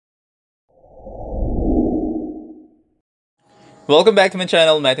Welcome back to my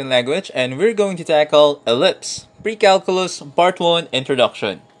channel, Math and Language, and we're going to tackle Ellipse, Precalculus, Part 1,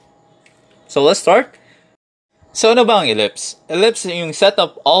 Introduction. So let's start. So ano ba ang ellipse? Ellipse is yung set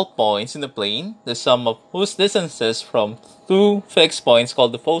of all points in the plane, the sum of whose distances from two fixed points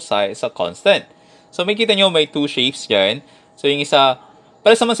called the foci is a constant. So makikita nyo may two shapes dyan. So yung isa,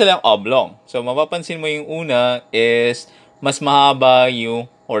 para naman silang oblong. So mapapansin mo yung una is mas mahaba yung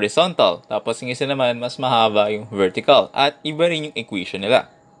horizontal. Tapos yung isa naman, mas mahaba yung vertical. At iba rin yung equation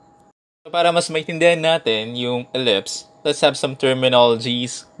nila. So para mas maintindihan natin yung ellipse, let's have some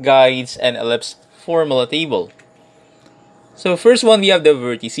terminologies, guides, and ellipse formula table. So first one, we have the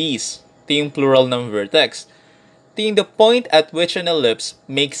vertices. Ito yung plural ng vertex. Ito yung the point at which an ellipse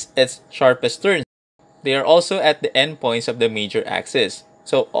makes its sharpest turn. They are also at the endpoints of the major axis.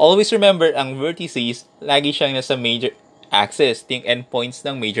 So always remember, ang vertices, lagi siyang nasa major axis. Ito yung endpoints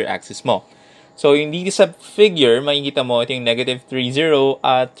ng major axis mo. So yung dito sa figure, makikita mo ito yung negative 3,0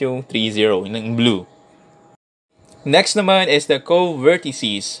 at yung 3,0 yung blue. Next naman is the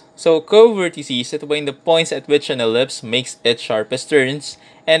co-vertices. So co-vertices, ito po yung the points at which an ellipse makes its sharpest turns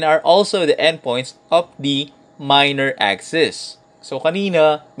and are also the endpoints of the minor axis. So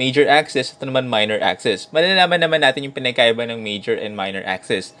kanina, major axis, ito naman minor axis. Malalaman naman natin yung pinagkaiba ng major and minor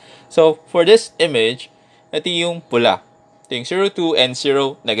axis. So for this image, ito yung pula. Ito yung 0, 2 and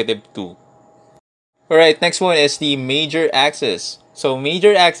 0, negative 2. Alright, next one is the major axis. So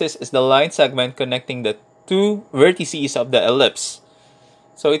major axis is the line segment connecting the two vertices of the ellipse.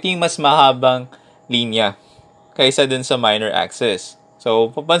 So ito yung mas mahabang linya kaysa dun sa minor axis. So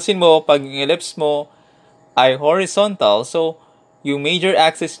papansin mo, pag yung ellipse mo ay horizontal, so yung major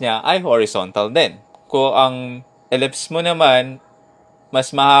axis niya ay horizontal din. Kung ang ellipse mo naman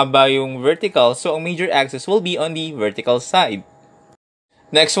mas mahaba yung vertical, so ang major axis will be on the vertical side.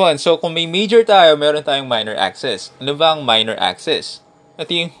 Next one, so kung may major tayo, meron tayong minor axis. Ano ba ang minor axis? Ito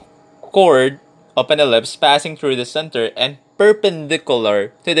yung chord of an ellipse passing through the center and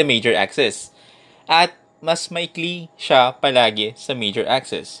perpendicular to the major axis. At mas maikli siya palagi sa major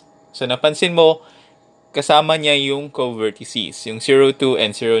axis. So napansin mo, kasama niya yung co-vertices, yung 0, 2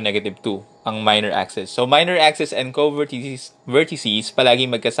 and 0, negative 2, ang minor axis. So minor axis and co-vertices, palagi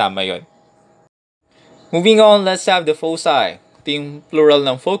magkasama yon. Moving on, let's have the foci. Ito yung plural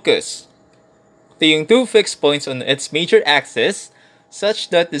ng focus. Ito yung two fixed points on its major axis such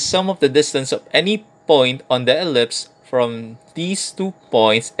that the sum of the distance of any point on the ellipse from these two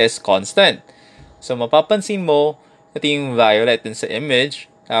points is constant. So mapapansin mo, ito yung violet dun sa image,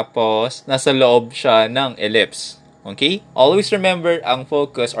 tapos nasa loob siya ng ellipse. Okay? Always remember, ang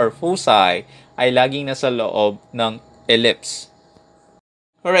focus or foci ay laging nasa loob ng ellipse.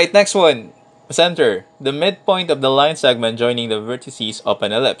 Alright, next one. Center, the midpoint of the line segment joining the vertices of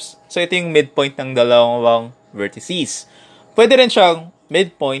an ellipse. So ito yung midpoint ng dalawang vertices. Pwede rin siyang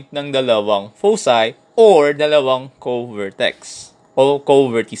midpoint ng dalawang foci or dalawang co-vertex o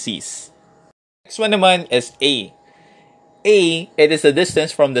co-vertices. Next one naman is A. A, it is the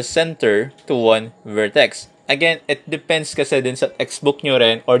distance from the center to one vertex. Again, it depends kasi din sa textbook nyo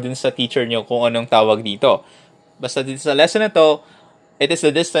rin or din sa teacher nyo kung anong tawag dito. Basta dito sa lesson na to, it is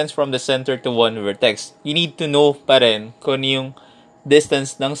the distance from the center to one vertex. You need to know pa rin kung yung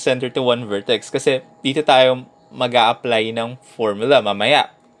distance ng center to one vertex kasi dito tayo mag-a-apply ng formula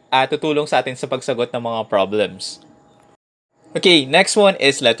mamaya at tutulong sa atin sa pagsagot ng mga problems. Okay, next one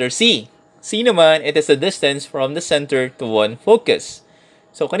is letter C. C naman, it is the distance from the center to one focus.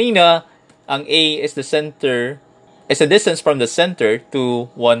 So kanina, ang A is the distance from the center to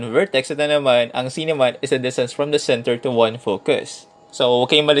one vertex. Ito naman, ang C naman is the distance from the center to one focus. So,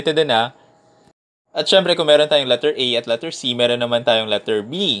 huwag kayong malito din ha. At syempre, kung meron tayong letter A at letter C, meron naman tayong letter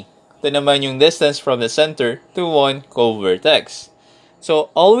B. Ito naman yung distance from the center to one co-vertex.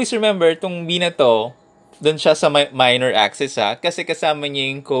 So, always remember, itong B na to, dun siya sa minor axis ha, kasi kasama niya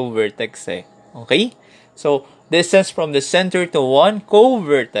yung co-vertex eh. Okay? So, distance from the center to one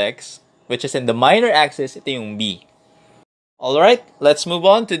co-vertex, which is in the minor axis, ito yung B. Alright, let's move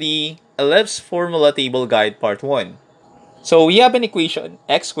on to the ellipse formula table guide part 1. So, we have an equation,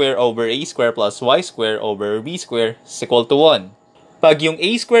 x squared over a squared plus y squared over b squared is equal to 1. Pag yung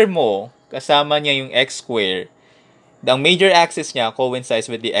a squared mo, kasama niya yung x squared, ang major axis niya coincides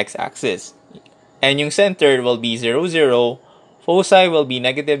with the x-axis. And yung center will be 0, 0, foci will be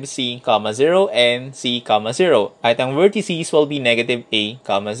negative c, 0, and c, 0. At ang vertices will be negative a,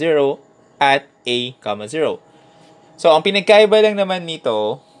 0, at a, 0. So, ang pinagkaiba lang naman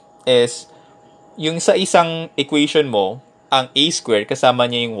nito is, yung sa isang equation mo, ang a squared kasama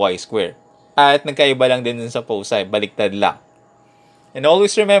niya yung y squared. At nagkaiba lang din sa foci, baliktad lang. And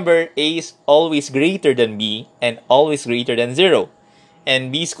always remember, A is always greater than B and always greater than 0.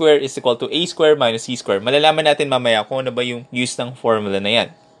 And B squared is equal to A squared minus C squared. Malalaman natin mamaya kung ano ba yung use ng formula na yan.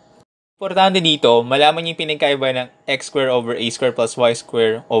 Importante dito, malaman yung pinagkaiba ng x squared over A squared plus Y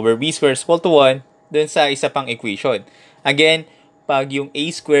squared over B squared is equal to 1 dun sa isa pang equation. Again, pag yung A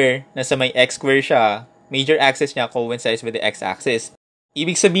squared nasa may x squared siya, major axis niya coincides with the x-axis.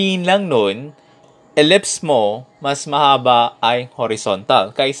 Ibig sabihin lang nun, ellipse mo, mas mahaba ay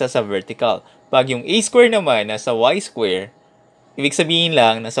horizontal kaysa sa vertical. Pag yung A squared naman nasa Y squared, ibig sabihin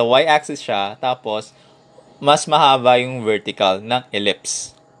lang, nasa y-axis siya, tapos mas mahaba yung vertical ng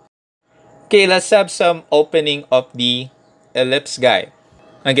ellipse. Okay, let's have some opening of the ellipse guy.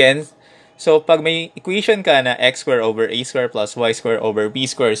 Again, so pag may equation ka na x squared over a squared plus y squared over b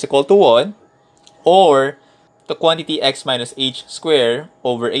squared is equal to 1, or the quantity x minus h squared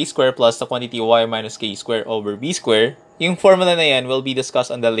over a squared plus the quantity y minus k squared over b squared, yung formula na yan will be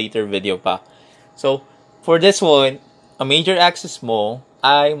discussed on the later video pa. So, for this one, a major axis mo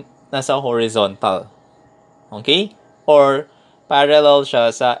ay nasa horizontal. Okay? Or parallel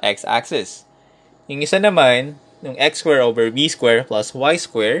siya sa x-axis. Yung isa naman, yung x squared over b squared plus y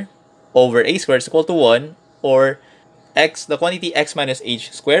squared over a squared is equal to 1, or the quantity x minus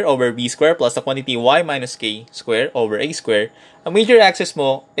h squared over b squared plus the quantity y minus k squared over a squared, ang major axis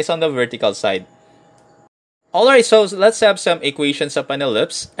mo is on the vertical side. Alright, so let's have some equations of an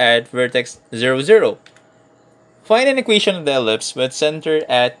ellipse at vertex 0, 0. Find an equation of the ellipse with center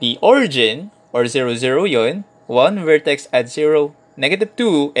at the origin, or 0, 0 yun, 1 vertex at 0, negative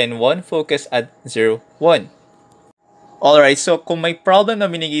 2, and 1 focus at 0, 1. Alright, so kung may problem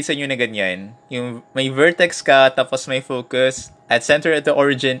na binigay sa inyo na ganyan, yung may vertex ka, tapos may focus at center at the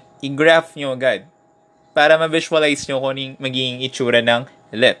origin, i-graph nyo agad para ma-visualize nyo kung anong magiging itsura ng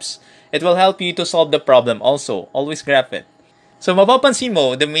ellipse. It will help you to solve the problem also. Always graph it. So mapapansin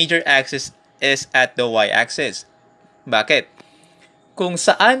mo, the major axis is at the y-axis. Bakit? Kung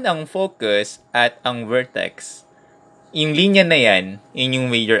saan ang focus at ang vertex, yung linya na yan, yun yung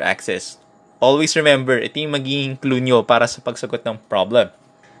major axis. Always remember, ito yung magiging clue nyo para sa pagsagot ng problem.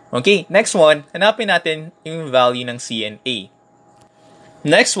 Okay, next one, hanapin natin yung value ng C and A.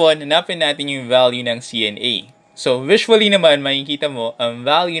 Next one, hanapin natin yung value ng C and A. So, visually naman, makikita mo, ang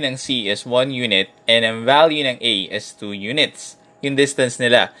value ng C is 1 unit and ang value ng A is 2 units. Yung distance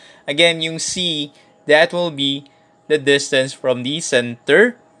nila. Again, yung C, that will be the distance from the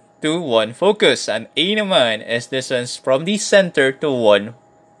center to one focus. And A naman is distance from the center to one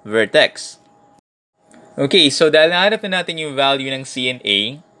vertex. Okay, so dahil nahanap na natin yung value ng C and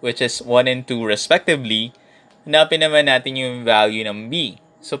A, which is 1 and 2 respectively, hanapin naman natin yung value ng B.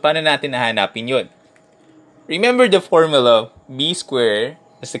 So, paano natin nahanapin yun? Remember the formula, B squared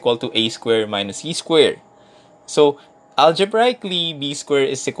is equal to A squared minus C squared. So, algebraically, B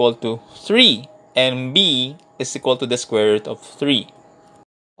squared is equal to 3. And B is equal to the square root of 3.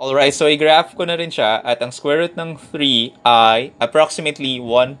 Alright, so i-graph ko na rin siya at ang square root ng 3 ay approximately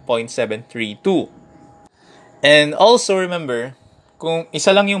 1.732. And also remember, kung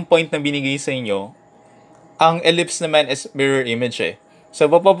isa lang yung point na binigay sa inyo, ang ellipse naman is mirror image eh. So,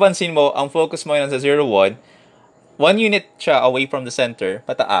 papapansin mo, ang focus mo yan sa 0, 1. 1 unit siya away from the center,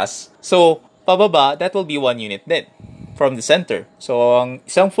 pataas. So, pababa, that will be 1 unit din from the center. So, ang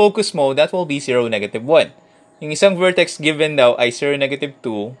isang focus mo, that will be 0, negative 1. Yung isang vertex given daw ay 0, negative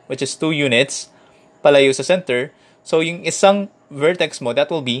 2, which is 2 units palayo sa center. So, yung isang vertex mo, that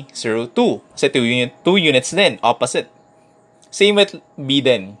will be 0, 2. Kasi 2 units din, opposite. Same with B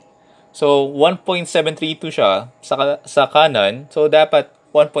din. So, 1.732 siya sa kanan. So, dapat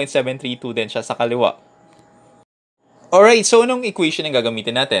 1.732 din siya sa kaliwa. Alright, so anong equation ang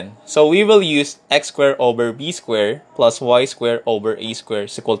gagamitin natin? So, we will use x squared over b squared plus y squared over a squared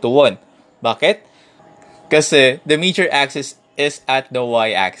is equal to 1. Bakit? Kasi the major axis is at the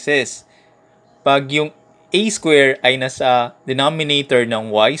y-axis. Pag yung a squared ay nasa denominator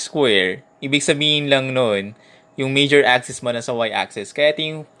ng y squared, ibig sabihin lang nun, yung major axis mo nasa y-axis. Kaya ito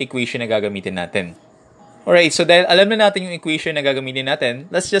yung equation na gagamitin natin. Alright, so dahil alam na natin yung equation na gagamitin natin,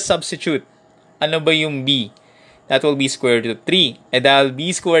 let's just substitute. Ano ba yung b? That will be square root of 3. And dahil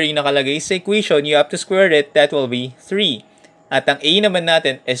b square yung nakalagay sa equation, you have to square it, that will be 3. At ang a naman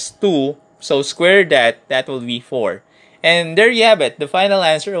natin is 2, so square that will be 4. And there you have it. The final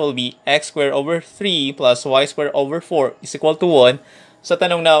answer will be x squared over 3 plus y squared over 4 is equal to 1. Sa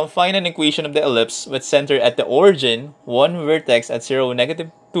tanong na, find an equation of the ellipse with center at the origin, 1 vertex at 0, negative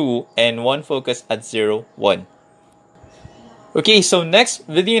 2, and 1 focus at 0, 1. Okay, so next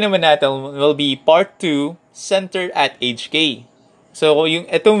video naman natin will be part 2, centered at HK. So, yung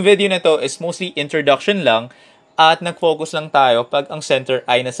itong video na to is mostly introduction lang At nag-focus lang tayo pag ang center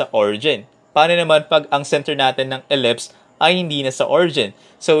ay nasa origin. Paano naman pag ang center natin ng ellipse ay hindi nasa origin?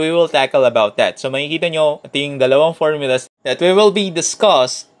 So we will tackle about that. So makikita nyo, ito yung dalawang formulas that we will be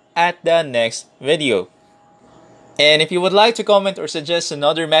discussed at the next video. And if you would like to comment or suggest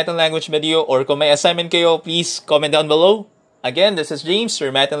another math and language video or kung may assignment kayo, please comment down below. Again, this is James, your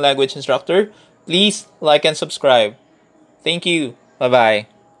math and language instructor. Please like and subscribe. Thank you.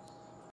 Bye-bye.